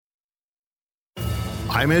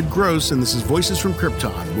I'm Ed Gross, and this is Voices from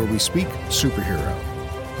Krypton, where we speak superhero.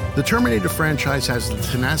 The Terminator franchise has the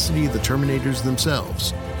tenacity of the Terminators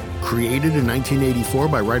themselves. Created in 1984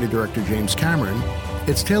 by writer-director James Cameron,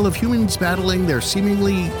 its tale of humans battling their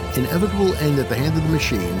seemingly inevitable end at the hand of the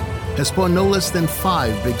machine has spawned no less than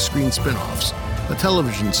 5 big-screen spin-offs, a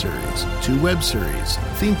television series, 2 web series,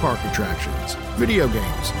 theme park attractions, video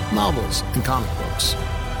games, novels, and comic books.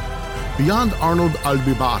 Beyond Arnold "I'll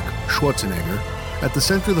be back" Schwarzenegger, at the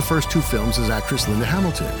center of the first 2 films is actress Linda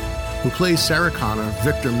Hamilton, who plays Sarah Connor,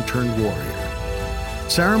 victim-turned-warrior.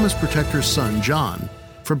 Sarah must protect her son, John,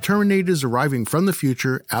 from Terminators arriving from the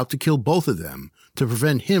future out to kill both of them to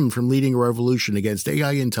prevent him from leading a revolution against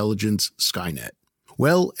AI intelligence Skynet.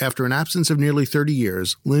 Well, after an absence of nearly 30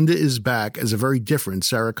 years, Linda is back as a very different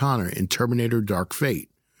Sarah Connor in Terminator Dark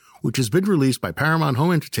Fate, which has been released by Paramount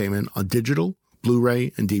Home Entertainment on digital,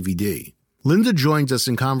 Blu-ray, and DVD. Linda joins us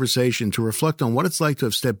in conversation to reflect on what it's like to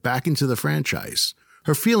have stepped back into the franchise,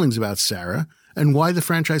 her feelings about Sarah, and why the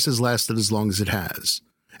franchise has lasted as long as it has.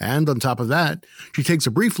 And on top of that, she takes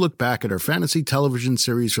a brief look back at her fantasy television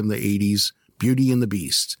series from the 80s, Beauty and the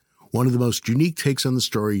Beast, one of the most unique takes on the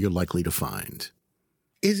story you're likely to find.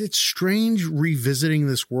 Is it strange revisiting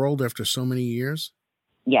this world after so many years?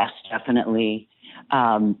 Yes, definitely.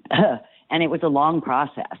 And it was a long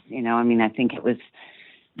process. I think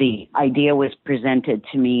the idea was presented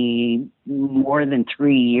to me more than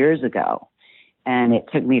 3 years ago. And it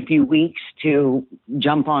took me a few weeks to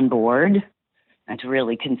jump on board and to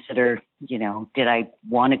really consider, did I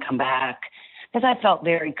want to come back? Because I felt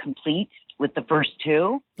very complete with the first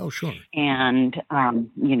 2. Oh, sure. And,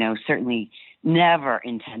 certainly never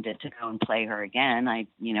intended to go and play her again. I,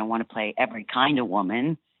 want to play every kind of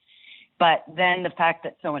woman. But then the fact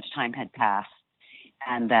that so much time had passed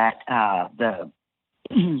and that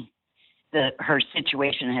her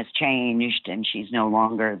situation has changed and she's no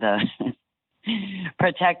longer the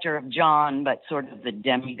protector of John, but sort of the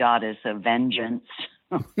demigoddess of vengeance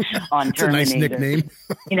on Terminator. That's a nice nickname.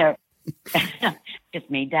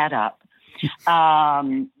 Just made that up.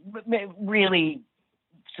 Really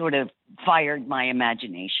sort of fired my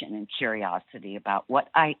imagination and curiosity about what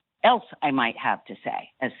else I might have to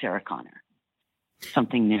say as Sarah Connor.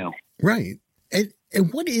 Something new. Right.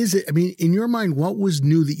 And what is it? I mean, in your mind, what was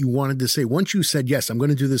new that you wanted to say? Once you said, yes, I'm going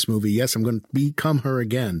to do this movie. Yes, I'm going to become her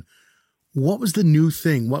again. What was the new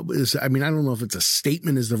thing? What was, I don't know if it's a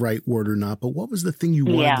statement is the right word or not, but what was the thing you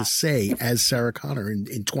wanted to say as Sarah Connor in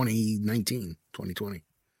 2019, 2020?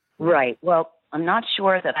 Right. Well, I'm not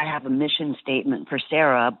sure that I have a mission statement for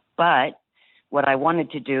Sarah, but what I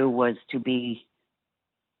wanted to do was to be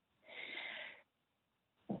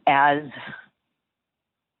as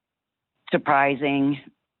surprising,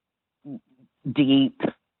 deep,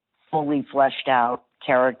 fully fleshed out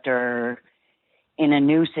character in a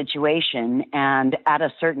new situation and at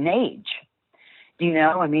a certain age. Do you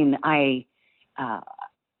know?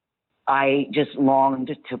 I just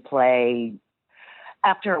longed to play.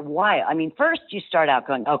 After a while, first you start out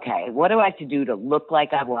going, okay, what do I have to do to look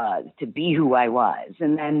like I was, to be who I was?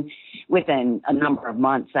 And then within a number of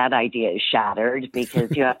months, that idea is shattered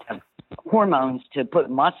because you have to have hormones to put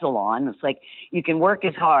muscle on. It's like you can work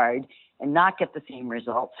as hard and not get the same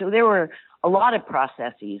results. So there were a lot of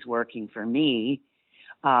processes working for me.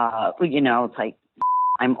 It's like,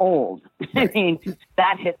 I'm old. Right.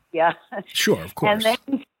 That hits you. Sure, of course. And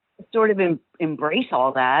then sort of embrace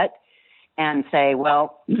all that and say,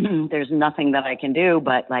 well, there's nothing that I can do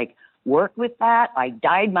but work with that. I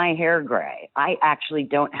dyed my hair gray. I actually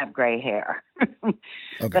don't have gray hair,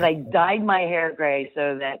 but I dyed my hair gray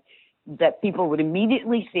so that people would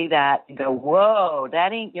immediately see that and go, whoa,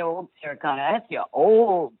 that ain't your old Sarah Connor. That's your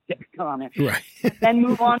old Sarah Connor. Right. Then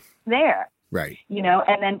move on from there. Right.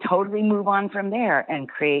 And then totally move on from there and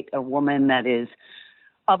create a woman that is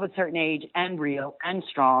of a certain age and real and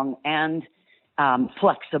strong and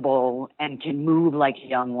flexible and can move like a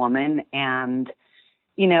young woman and,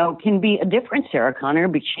 can be a different Sarah Connor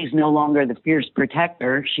because she's no longer the fierce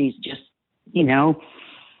protector. She's just,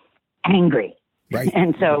 angry. Right.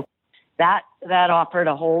 And so that offered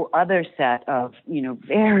a whole other set of,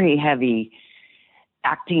 very heavy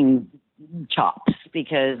acting chops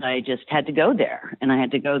because I just had to go there. And I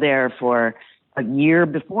had to go there for a year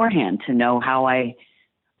beforehand to know how I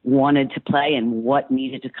wanted to play and what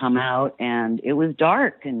needed to come out. And it was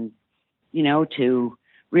dark and, to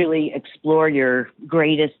really explore your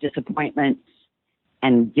greatest disappointments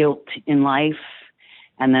and guilt in life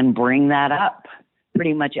and then bring that up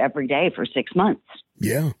pretty much every day for 6 months.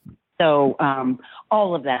 Yeah. So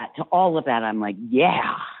all of that, I'm like,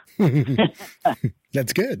 yeah.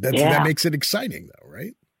 That's good. That makes it exciting though,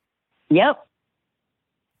 right? Yep.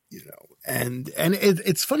 you know, and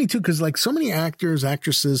it's funny too, because like so many actors,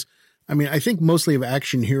 actresses, I mean, I think mostly of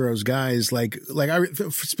action heroes, guys, like I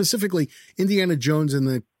specifically Indiana Jones and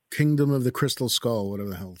the Kingdom of the Crystal Skull, whatever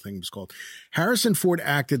the hell the thing was called. Harrison Ford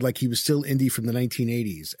acted like he was still Indy from the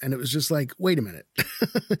 1980s. And it was just like, wait a minute,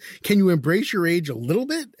 can you embrace your age a little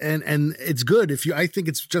bit? And it's good I think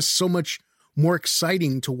it's just so much more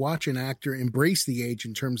exciting to watch an actor embrace the age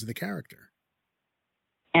in terms of the character.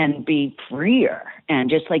 And be freer. And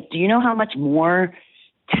just like, do you know how much more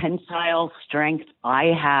tensile strength I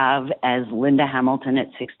have as Linda Hamilton at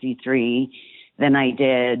 63 than I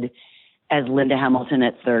did as Linda Hamilton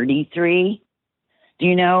at 33? Do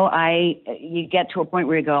you know, you get to a point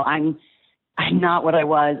where you go, I'm not what I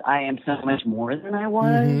was. I am so much more than I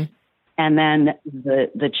was. Mm-hmm. And then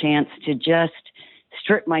the chance to just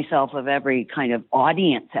strip myself of every kind of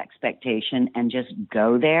audience expectation and just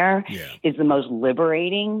go there is the most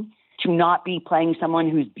liberating. To not be playing someone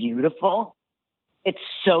who's beautiful, it's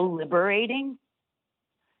so liberating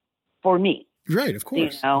for me. Right, of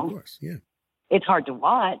course. You know? Of course, yeah. It's hard to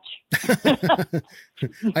watch.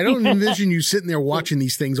 I don't envision you sitting there watching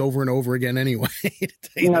these things over and over again anyway.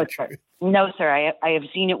 No, sir. No, sir. I have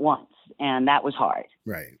seen it once, and that was hard.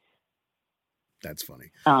 Right. That's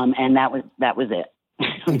funny. And that was it.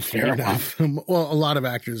 Fair enough. Well, a lot of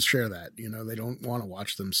actors share that. You know, they don't want to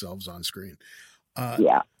watch themselves on screen.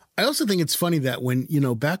 Yeah. I also think it's funny that when, you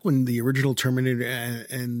know, back when the original Terminator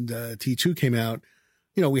and T2 came out,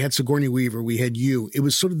 you know, we had Sigourney Weaver, we had you. It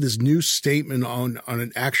was sort of this new statement on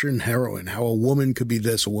an action heroine, how a woman could be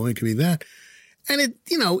this, a woman could be that. And it,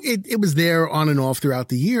 you know, it was there on and off throughout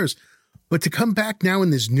the years. But to come back now in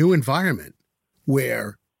this new environment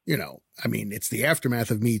where, you know, I mean, it's the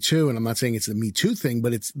aftermath of Me Too, and I'm not saying it's the Me Too thing,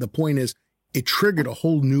 but the point is it triggered a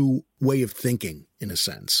whole new way of thinking in a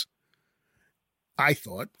sense. I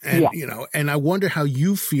thought, and you know, and I wonder how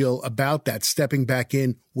you feel about that, stepping back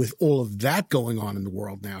in with all of that going on in the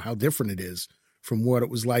world now, how different it is from what it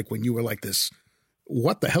was like when you were like this,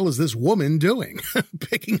 what the hell is this woman doing?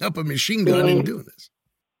 Picking up a machine gun and doing this.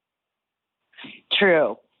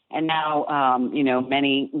 True. And now, you know,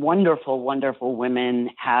 many wonderful, wonderful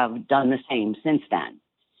women have done the same since then.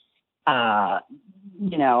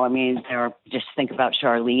 You know, I mean, just think about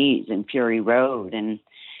Charlize and Fury Road and,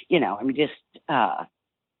 you know, I mean, just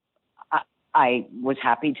I was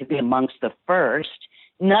happy to be amongst the first.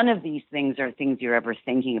 None of these things are things you're ever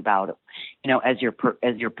thinking about, you know, as you're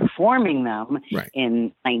performing them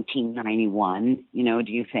in 1991. You know,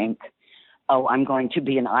 do you think, oh, I'm going to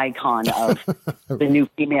be an icon of the new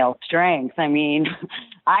female strength? I mean,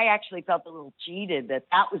 I actually felt a little cheated that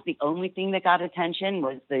was the only thing that got attention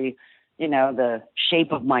was the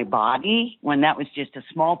shape of my body, when that was just a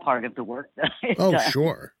small part of the work that I had done.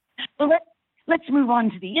 Sure. So let's move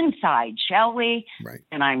on to the inside, shall we? Right.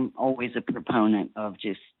 And I'm always a proponent of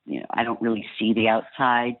just, you know, I don't really see the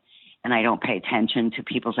outside and I don't pay attention to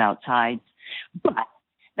people's outsides. But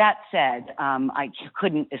that said, I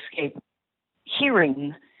couldn't escape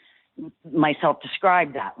hearing myself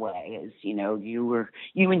described that way as, you know, you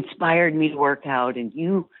inspired me to work out and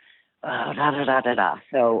you,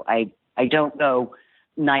 So I don't go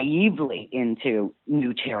naively into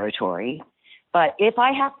new territory. But if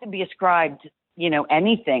I have to be ascribed, you know,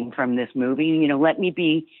 anything from this movie, you know, let me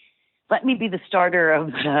be the starter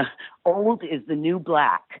of the old is the new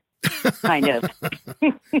black kind of.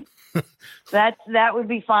 That would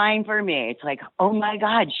be fine for me. It's like, oh my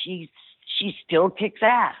God, she still kicks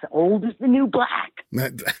ass. Old is the new black.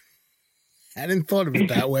 I hadn't thought of it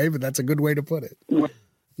that way, but that's a good way to put it.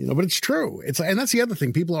 You know, but it's true. And that's the other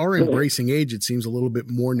thing. People are embracing age, it seems, a little bit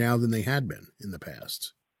more now than they had been in the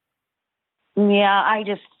past. Yeah,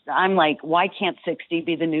 I'm like, why can't 60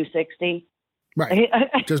 be the new 60? Right.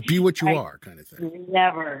 Just be what you are kind of thing.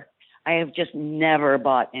 I have just never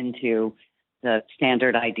bought into the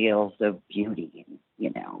standard ideals of beauty.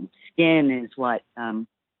 You know, skin is what,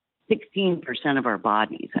 16% of our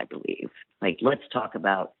bodies, I believe. Like, let's talk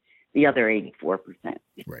about the other 84%.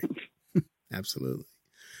 Right. Absolutely.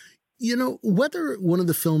 You know, whether one of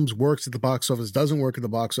the films works at the box office, doesn't work at the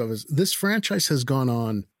box office, this franchise has gone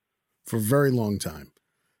on for a very long time.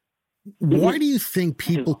 Why do you think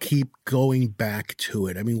people keep going back to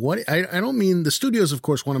it? I mean, I don't mean the studios, of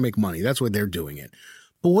course, want to make money. That's why they're doing it.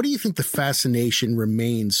 But what do you think the fascination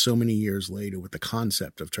remains so many years later with the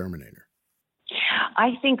concept of Terminator?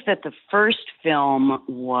 I think that the first film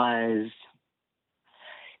was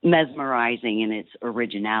mesmerizing in its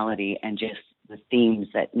originality and just the themes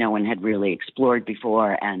that no one had really explored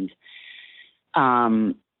before. And,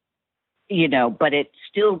 you know, but it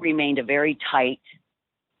still remained a very tight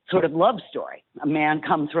sort of love story. A man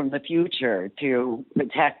comes from the future to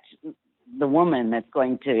protect the woman that's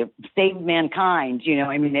going to save mankind. You know,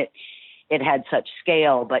 I mean, it had such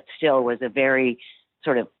scale, but still was a very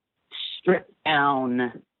sort of stripped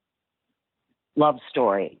down love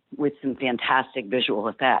story with some fantastic visual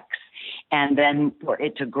effects. And then for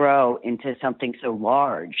it to grow into something so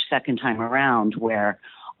large second time around, where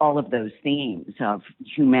all of those themes of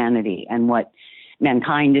humanity and what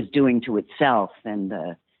mankind is doing to itself, and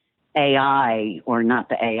the AI, or not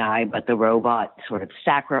the AI, but the robot sort of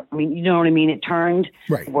I mean, you know what I mean? It turned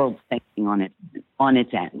Right. the world's thinking on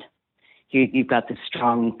its end. You've got the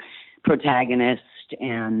strong protagonist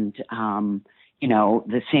and, you know,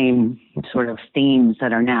 the same sort of themes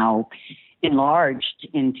that are now enlarged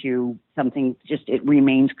into something, just it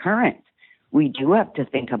remains current. We do have to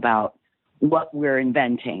think about what we're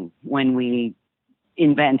inventing when we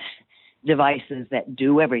invent devices that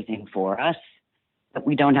do everything for us, that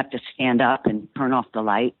we don't have to stand up and turn off the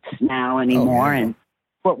lights now anymore. Oh, yeah. And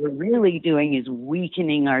what we're really doing is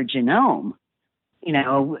weakening our genome. You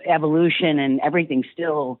know, evolution and everything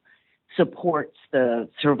still supports the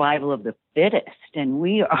survival of the fittest. And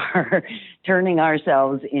we are turning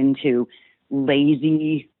ourselves into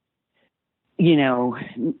lazy, you know.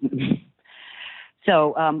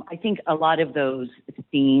 So I think a lot of those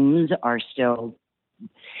themes are still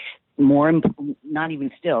not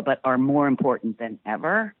even still, but are more important than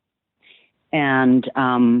ever. And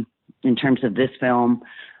in terms of this film,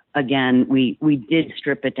 again, we did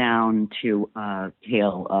strip it down to a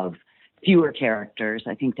tale of fewer characters.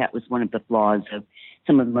 I think that was one of the flaws of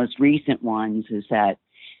some of the most recent ones, is that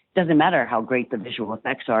it doesn't matter how great the visual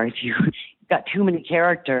effects are. If you've got too many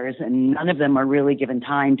characters and none of them are really given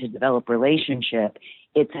time to develop relationship,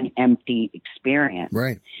 it's an empty experience.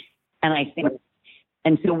 Right. And I think,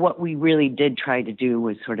 and so what we really did try to do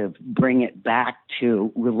was sort of bring it back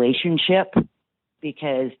to relationship,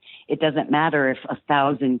 because it doesn't matter if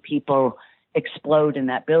 1,000 people explode in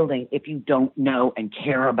that building if you don't know and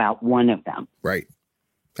care about one of them. Right.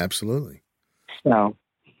 Absolutely. So,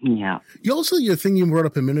 yeah. You also, your thing you brought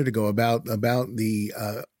up a minute ago about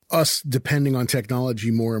the us depending on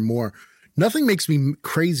technology more and more. Nothing makes me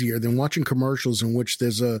crazier than watching commercials in which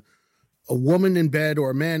there's a woman in bed, or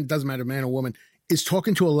a man, doesn't matter, man or woman, is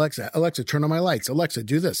talking to Alexa. Alexa, turn on my lights. Alexa,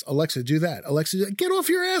 do this. Alexa, do that. Alexa, get off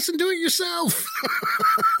your ass and do it yourself.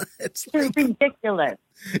 It's like, ridiculous.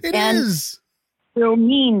 It is. It'll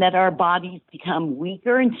mean that our bodies become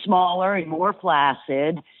weaker and smaller and more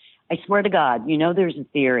flaccid. I swear to God, you know, there's a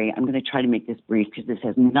theory. I'm going to try to make this brief because this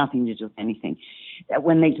has nothing to do with anything. That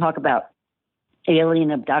when they talk about alien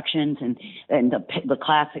abductions and the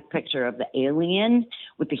classic picture of the alien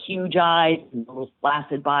with the huge eyes and the little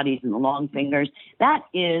flaccid bodies and the long fingers, that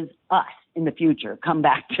is us in the future. Come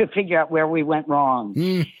back to figure out where we went wrong.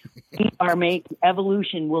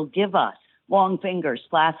 Evolution will give us long fingers,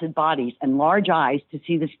 flaccid bodies, and large eyes to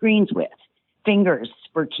see the screens with. Fingers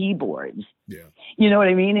for keyboards. Yeah. You know what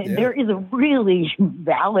I mean? Yeah. There is a really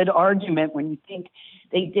valid argument when you think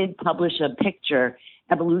they did publish a picture,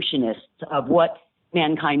 evolutionists, of what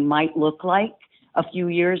mankind might look like a few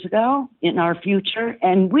years ago in our future.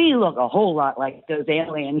 And we look a whole lot like those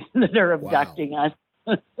aliens that are abducting us.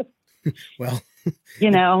 Well,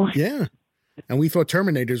 you know? Yeah. And we thought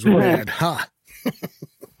Terminators were bad. Ha.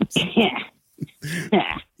 Yeah.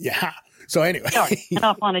 Yeah. So anyway, Sorry, get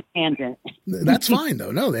off on a tangent. That's fine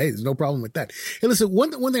though. No, hey, there's no problem with that. Hey, listen,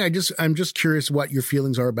 one thing I'm just curious what your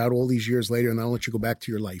feelings are about all these years later, and I'll let you go back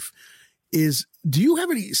to your life. Is, do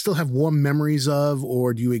you still have warm memories of,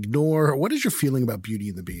 or do you ignore? What is your feeling about Beauty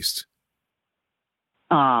and the Beast?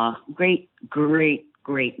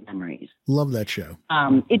 Great memories. Love that show.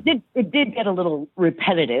 It did get a little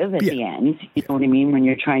repetitive at Yeah. the end. You know what I mean? When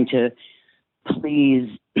you're trying to please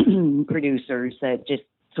producers that just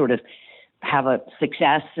sort of have a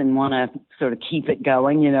success and want to sort of keep it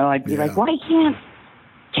going. You know, I'd be like, why can't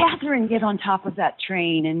Catherine get on top of that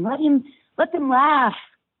train and let them laugh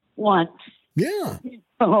once? Yeah.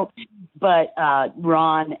 So, but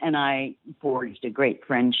Ron and I forged a great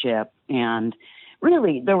friendship, and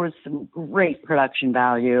really there was some great production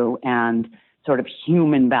value and sort of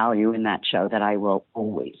human value in that show that I will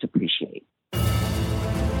always appreciate.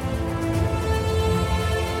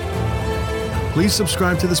 Please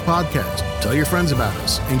subscribe to this podcast, tell your friends about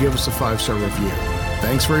us, and give us a 5-star review.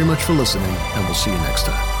 Thanks very much for listening, and we'll see you next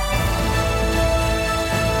time.